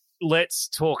 Now, let's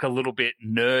talk a little bit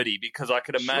nerdy, because I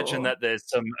could imagine Sure. that there's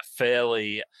some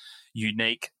fairly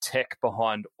unique tech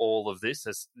behind all of this.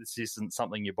 This isn't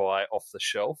something you buy off the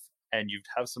shelf, and you'd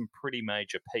have some pretty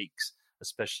major peaks,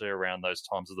 especially around those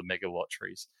times of the mega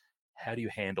lotteries. How do you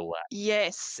handle that?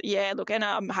 Yes. Yeah. Look, and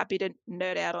I'm happy to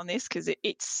nerd out on this because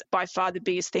it's by far the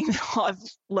biggest thing that I've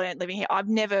learned living here. I've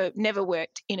never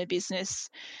worked in a business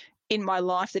in my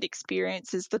life that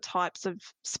experiences the types of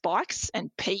spikes and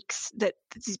peaks that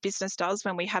this business does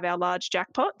when we have our large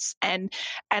jackpots. And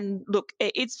look,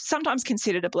 it's sometimes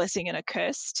considered a blessing and a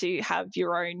curse to have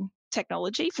your own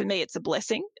technology. For me, it's a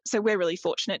blessing. So we're really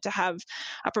fortunate to have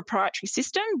a proprietary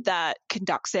system that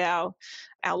conducts our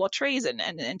lotteries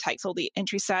and takes all the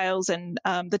entry sales, and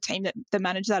the team that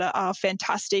manage that are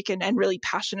fantastic and really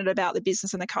passionate about the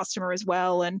business and the customer as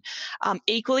well. And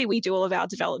equally, we do all of our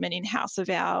development in-house of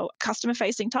our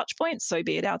customer-facing touch points, so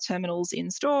be it our terminals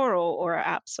in-store or our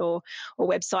apps or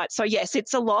website. So yes,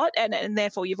 it's a lot, and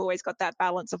therefore you've always got that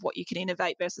balance of what you can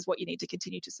innovate versus what you need to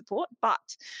continue to support. But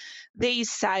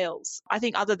these sales, I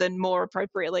think, other than more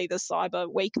appropriately the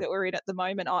cyber week that we're in at the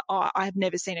moment, I have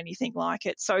never seen anything like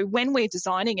it. So when we're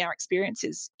designing our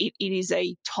experiences, it is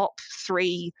a top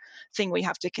 3 thing we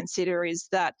have to consider, is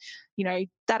that, you know,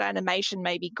 that animation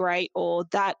may be great or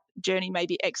that journey may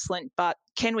be excellent, but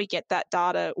can we get that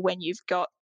data when you've got,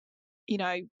 you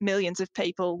know, millions of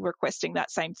people requesting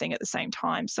that same thing at the same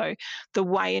time? So the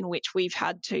way in which we've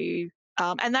had to,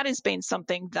 and that has been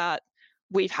something that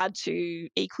we've had to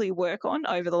equally work on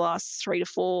over the last 3 to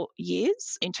 4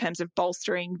 years in terms of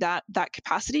bolstering that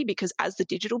capacity, because as the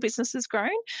digital business has grown,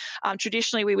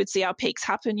 traditionally we would see our peaks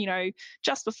happen, you know,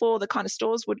 just before the kind of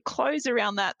stores would close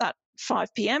around that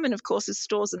 5 p.m. And of course, the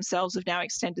stores themselves have now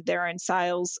extended their own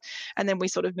sales. And then we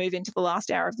sort of move into the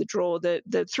last hour of the draw. The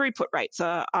throughput rates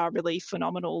are really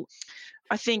phenomenal.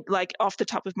 I think, like, off the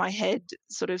top of my head,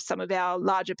 sort of some of our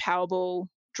larger Powerball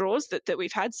draws that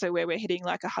we've had, so where we're hitting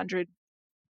like 100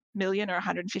 million or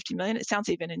 150 million. It sounds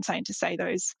even insane to say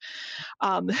those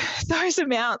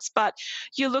amounts, but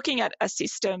you're looking at a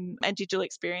system and digital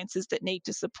experiences that need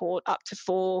to support up to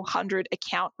 400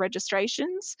 account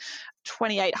registrations,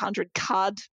 2,800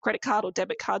 credit card or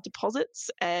debit card deposits,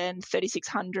 and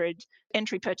 3,600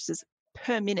 entry purchases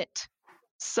per minute.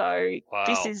 So Wow.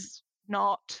 This is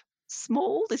not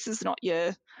small. This is not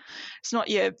your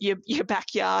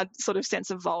backyard sort of sense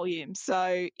of volume.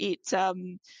 So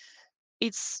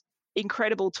it's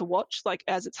incredible to watch, like,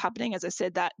 as it's happening. As I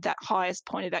said, that highest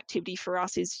point of activity for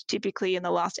us is typically in the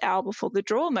last hour before the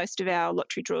draw. Most of our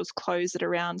lottery draws close at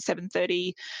around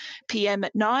 7:30 p.m.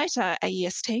 at night,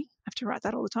 AEST. I have to write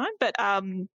that all the time. But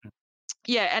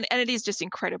yeah, and it is just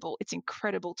incredible. It's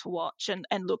incredible to watch.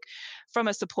 And look, from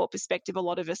a support perspective, a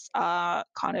lot of us are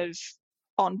kind of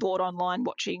on board online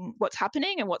watching what's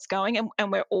happening and what's going,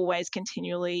 and we're always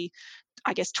continually,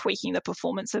 I guess, tweaking the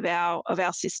performance of our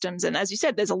systems. And as you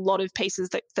said, there's a lot of pieces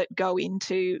that go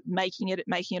into making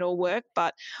it all work.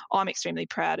 But I'm extremely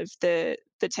proud of the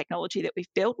technology that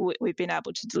we've built. We've been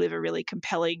able to deliver really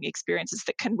compelling experiences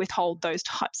that can withhold those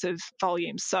types of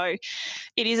volumes. So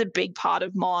it is a big part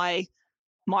of my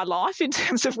life in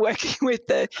terms of working with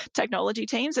the technology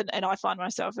teams, and I find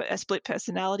myself a split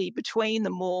personality between the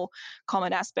more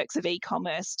common aspects of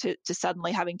e-commerce to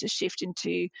suddenly having to shift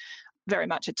into very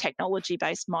much a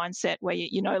technology-based mindset where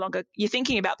you're no longer, you're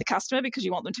thinking about the customer because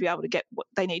you want them to be able to get what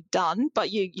they need done,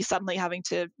 but you're suddenly having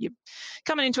to, you're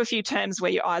coming into a few terms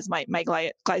where your eyes may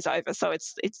glaze over. So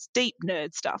it's deep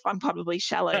nerd stuff. I'm probably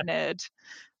shallow nerd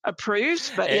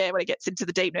approved, but yeah, when it gets into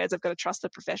the deep nerds, I've got to trust the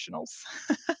professionals.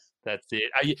 That's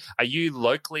it. Are you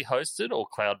locally hosted or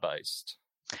cloud-based?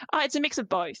 It's a mix of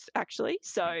both, actually.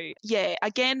 So yeah,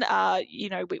 again, you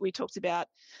know, we talked about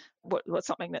what's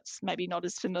something that's maybe not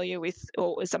as familiar with,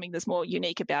 or something that's more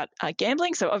unique about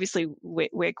gambling. So obviously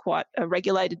we're quite a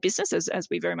regulated business, as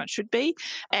we very much should be,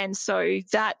 and so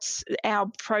that's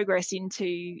our progress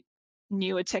into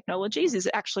newer technologies is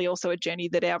actually also a journey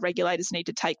that our regulators need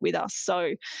to take with us.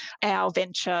 So our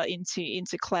venture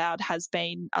into cloud has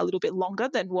been a little bit longer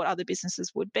than what other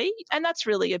businesses would be, and that's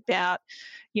really about,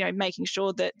 you know, making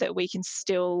sure that we can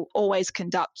still always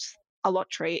conduct a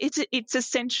lottery. It's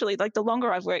essentially, like, the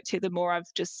longer I've worked here, the more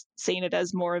I've just seen it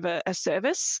as more of a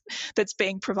service that's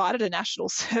being provided, a national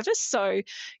service. So,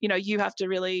 you know, you have to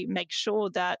really make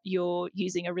sure that you're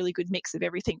using a really good mix of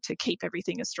everything to keep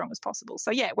everything as strong as possible.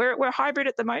 So yeah, we're hybrid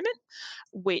at the moment,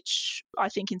 which I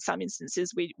think in some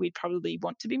instances we'd probably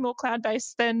want to be more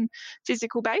cloud-based than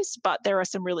physical-based, but there are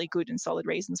some really good and solid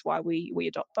reasons why we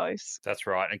adopt both. That's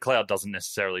right. And cloud doesn't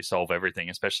necessarily solve everything,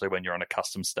 especially when you're on a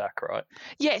custom stack, right?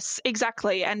 Yes,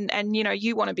 exactly. And you know,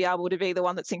 you want to be able to be the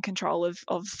one that's in control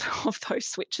of of those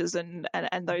switches and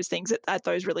those things at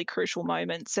those really crucial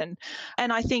moments. And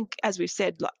I think, as we've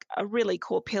said, like a really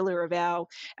core pillar of our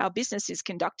business is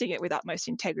conducting it with utmost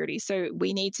integrity. So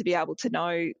we need to be able to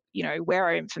know, where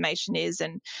our information is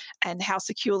and how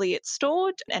securely it's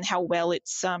stored and how well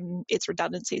its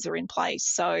redundancies are in place.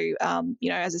 So,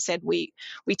 as I said, we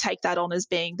take that on as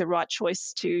being the right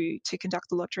choice to conduct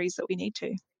the lotteries that we need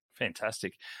to.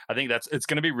 Fantastic. I think it's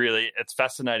going to be it's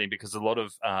fascinating because a lot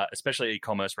of, especially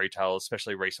e-commerce retailers,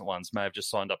 especially recent ones, may have just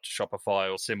signed up to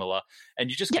Shopify or similar, and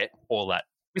you just get all that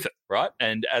with it, right?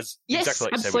 And exactly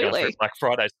like you said, we're going through Black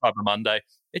Friday, Cyber Monday,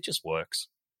 it just works.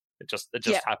 It just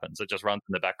happens. It just runs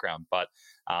in the background. But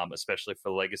especially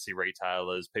for legacy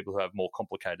retailers, people who have more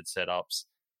complicated setups,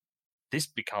 this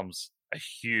becomes a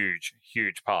huge,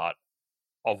 huge part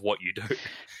of what you do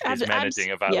is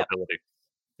managing availability.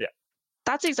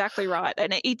 That's exactly right.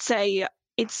 And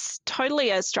it's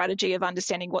totally a strategy of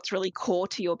understanding what's really core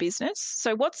to your business.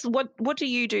 So what do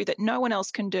you do that no one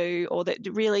else can do, or that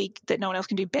no one else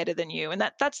can do better than you? And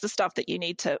that's the stuff that you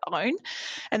need to own.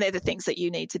 And they're the things that you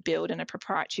need to build in a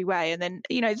proprietary way. And then,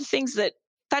 the things that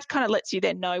kind of lets you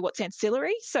then know what's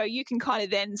ancillary. So you can kind of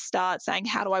then start saying,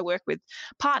 how do I work with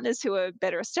partners who are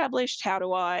better established? How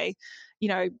do I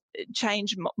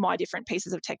change my different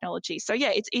pieces of technology? So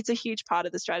it's a huge part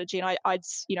of the strategy. And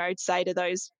I'd say to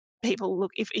those people,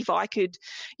 look, if I could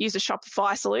use a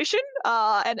Shopify solution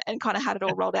and kind of had it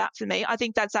all rolled out for me, I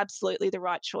think that's absolutely the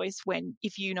right choice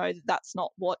if you know that that's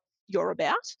not what you're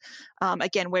about.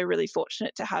 Again, we're really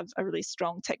fortunate to have a really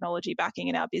strong technology backing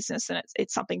in our business, and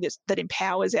it's something that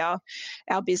empowers our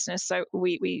business. So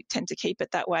we tend to keep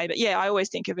it that way. But I always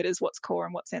think of it as what's core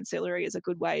and what's ancillary is a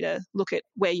good way to look at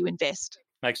where you invest.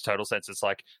 Makes total sense. It's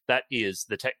like that is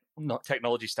the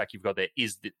technology stack you've got there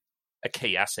is a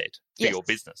key asset for your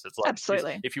business. It's like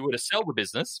absolutely. If you were to sell the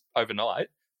business overnight,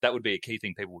 that would be a key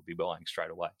thing people would be buying straight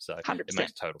away. So 100%. It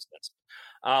makes total sense.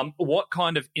 What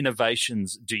kind of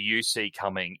innovations do you see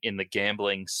coming in the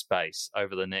gambling space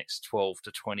over the next 12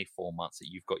 to 24 months that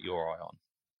you've got your eye on?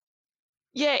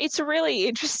 Yeah, it's a really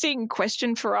interesting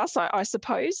question for us, I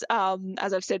suppose.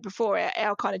 As I've said before,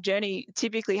 our kind of journey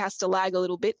typically has to lag a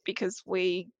little bit because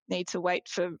we need to wait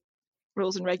for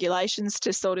rules and regulations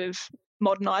to sort of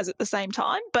modernize at the same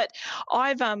time. But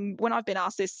when I've been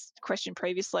asked this question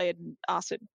previously and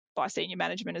asked it by senior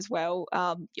management as well,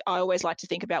 I always like to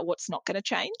think about what's not going to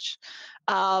change.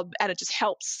 And it just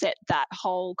helps set that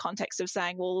whole context of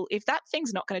saying, well, if that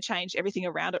thing's not going to change, everything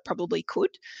around it probably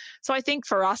could. So I think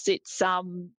for us, it's,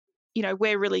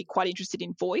 we're really quite interested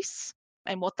in voice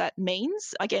and what that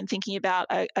means. Again, thinking about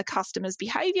a customer's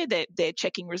behavior, they're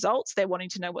checking results, they're wanting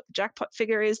to know what the jackpot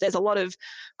figure is. There's a lot of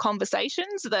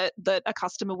conversations that a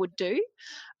customer would do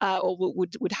or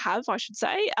would have, I should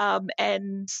say.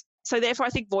 And so therefore, I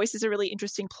think voice is a really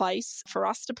interesting place for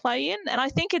us to play in. And I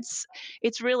think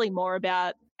it's really more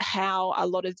about how a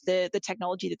lot of the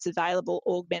technology that's available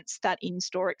augments that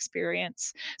in-store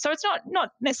experience. So it's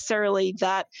not necessarily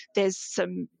that there's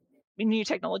some new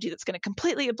technology that's going to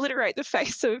completely obliterate the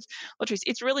face of lotteries.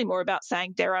 It's really more about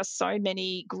saying there are so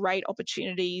many great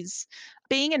opportunities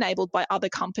being enabled by other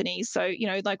companies. So,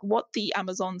 like what the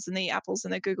Amazons and the Apples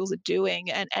and the Googles are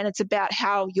doing. And it's about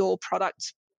how your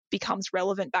product becomes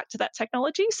relevant back to that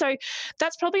technology. So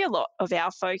that's probably a lot of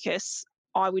our focus,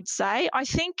 I would say. I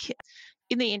think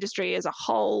in the industry as a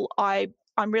whole,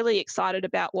 I'm really excited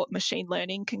about what machine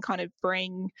learning can kind of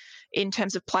bring in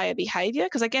terms of player behavior.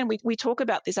 Because again, we talk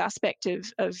about this aspect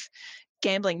of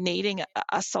gambling needing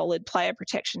a solid player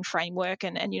protection framework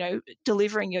and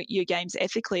delivering your games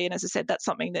ethically. And as I said, that's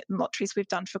something that in lotteries we've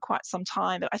done for quite some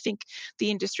time. But I think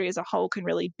the industry as a whole can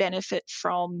really benefit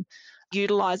from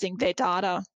utilising their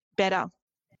data better.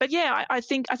 But I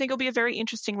think it'll be a very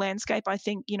interesting landscape. I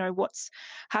think, what's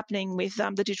happening with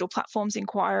the digital platforms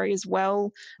inquiry as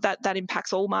well, that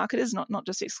impacts all marketers, not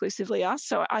just exclusively us.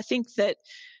 So I think that,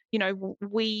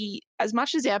 we, as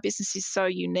much as our business is so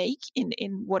unique in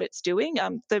what it's doing,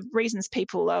 the reasons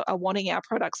people are wanting our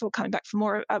products or coming back for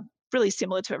more are really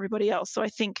similar to everybody else. So I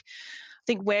think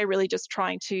we're really just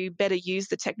trying to better use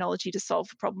the technology to solve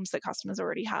the problems that customers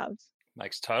already have.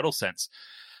 Makes total sense.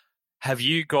 Have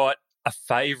you got a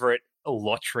favourite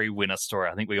lottery winner story?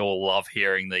 I think we all love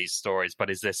hearing these stories, but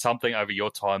is there something over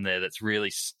your time there that's really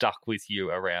stuck with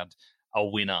you around a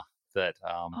winner that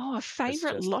a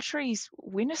favourite lotteries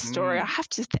winner story? I have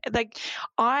to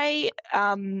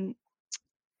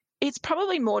it's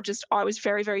probably more just I was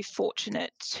very, very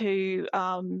fortunate to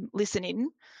listen in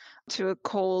to a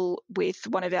call with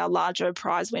one of our larger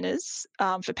prize winners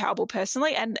for Powerball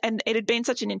personally, and it had been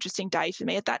such an interesting day for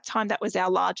me. At that time, that was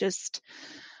our largest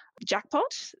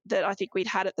jackpot that I think we'd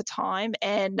had at the time.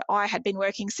 And I had been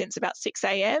working since about 6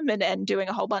 a.m. and doing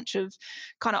a whole bunch of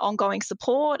kind of ongoing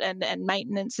support and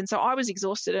maintenance. And so I was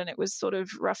exhausted, and it was sort of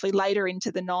roughly later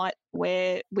into the night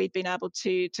where we'd been able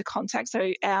to contact.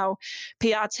 So our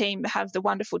PR team have the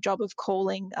wonderful job of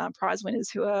calling prize winners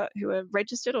who are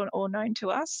registered or known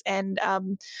to us. And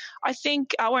I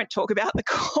think I won't talk about the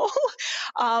call,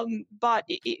 but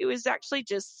it was actually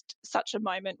just such a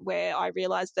moment where I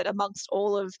realized that amongst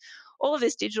all of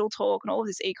this digital talk and all of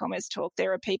this e-commerce talk,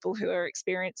 there are people who are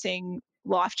experiencing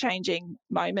life-changing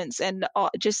moments. And I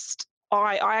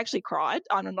actually cried.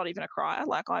 I'm not even a crier.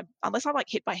 Unless I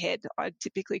hit my head, I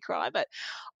typically cry. But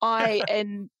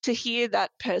and to hear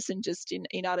that person just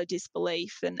in utter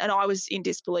disbelief, and I was in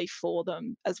disbelief for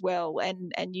them as well.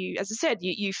 And you, as I said,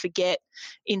 you forget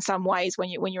in some ways when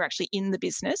you're actually in the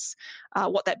business,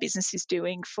 what that business is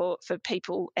doing for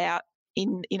people out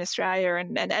in Australia,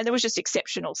 and it was just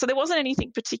exceptional. So there wasn't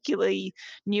anything particularly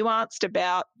nuanced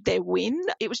about their win.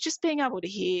 It was just being able to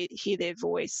hear their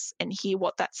voice and hear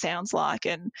what that sounds like.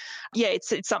 And yeah,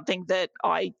 it's something that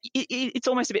it's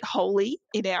almost a bit holy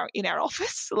in our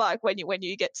office. Like when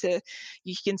you get to,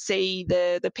 you can see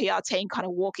the PR team kind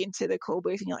of walk into the call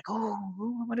booth and you're like, oh,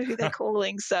 I wonder who they're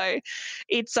calling. So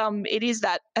it is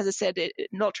that, as I said,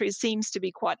 lottery seems to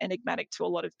be quite enigmatic to a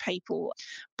lot of people,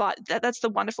 but that's the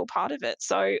wonderful part of it.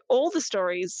 So all the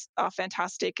stories are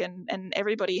fantastic, and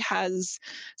everybody has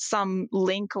some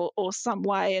link or some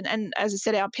way. And as I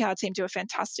said, our PR team do a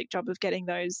fantastic job of getting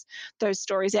those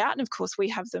stories out. And of course, we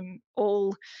have them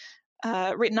all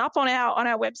written up on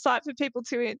our website for people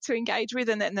to engage with,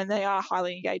 and then they are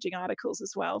highly engaging articles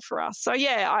as well for us. So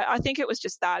yeah, I think it was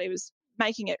just that. It was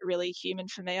making it really human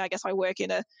for me. I guess I work in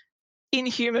a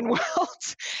inhuman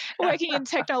world, working in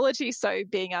technology, so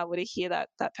being able to hear that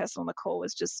person on the call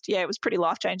was just, it was pretty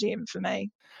life-changing even for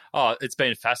me. Oh, it's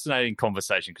been a fascinating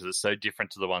conversation because it's so different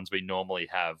to the ones we normally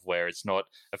have, where it's not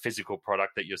a physical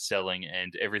product that you're selling,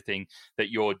 and everything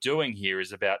that you're doing here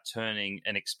is about turning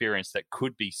an experience that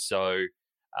could be so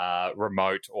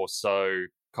remote or so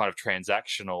kind of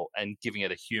transactional and giving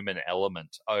it a human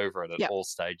element over it at all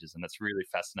stages. And it's really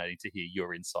fascinating to hear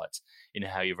your insights in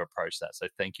how you've approached that. So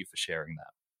thank you for sharing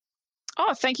that.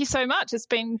 Oh, thank you so much. It's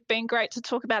been great to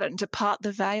talk about it and to part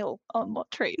the veil on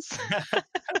lotteries.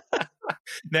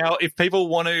 Now, if people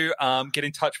want to get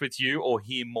in touch with you or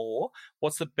hear more,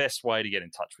 what's the best way to get in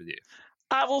touch with you?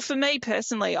 Well, for me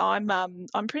personally, I'm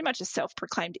pretty much a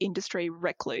self-proclaimed industry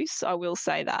recluse. I will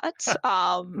say that.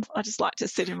 I just like to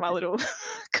sit in my little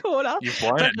corner. You've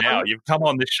blown it now. You've come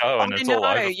on this show and it's all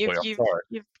over for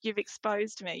you. You've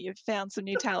exposed me. You've found some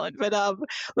new talent. But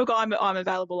look, I'm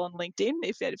available on LinkedIn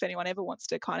if anyone ever wants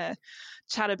to kind of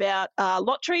chat about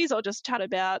lotteries or just chat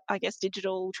about, I guess,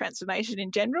 digital transformation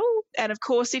in general. And of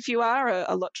course, if you are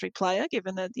a lottery player,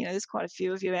 given that there's quite a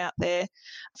few of you out there,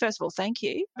 first of all, thank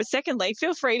you. But secondly,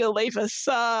 feel free to leave us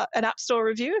an App Store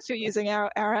review if you're using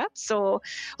our apps, or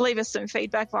leave us some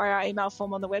feedback via our email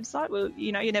form on the website. Well,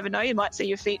 you never know, you might see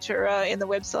your feature in the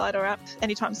website or app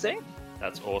anytime soon.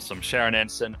 That's awesome. Sharon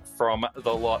Anderson from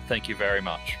The Lot, thank you very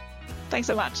much. Thanks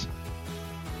so much.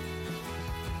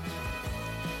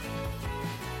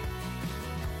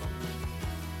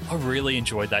 I really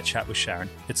enjoyed that chat with Sharon.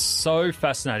 It's so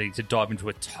fascinating to dive into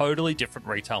a totally different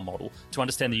retail model to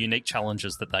understand the unique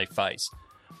challenges that they face.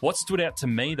 What stood out to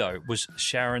me, though, was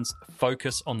Sharon's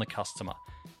focus on the customer.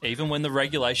 Even when the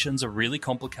regulations are really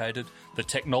complicated, the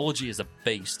technology is a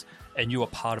beast, and you are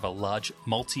part of a large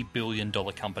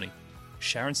multi-billion-dollar company,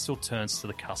 Sharon still turns to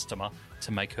the customer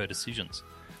to make her decisions.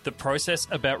 The process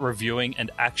about reviewing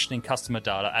and actioning customer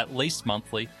data at least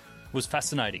monthly was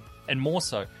fascinating. And more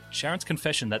so, Sharon's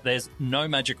confession that there's no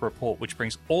magic report which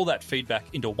brings all that feedback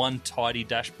into one tidy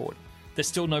dashboard. There's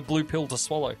still no blue pill to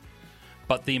swallow.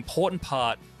 But the important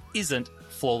part isn't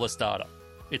flawless data.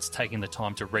 It's taking the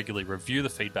time to regularly review the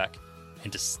feedback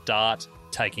and to start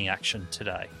taking action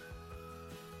today.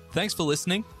 Thanks for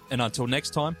listening, and until next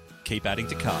time, keep adding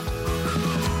to cart.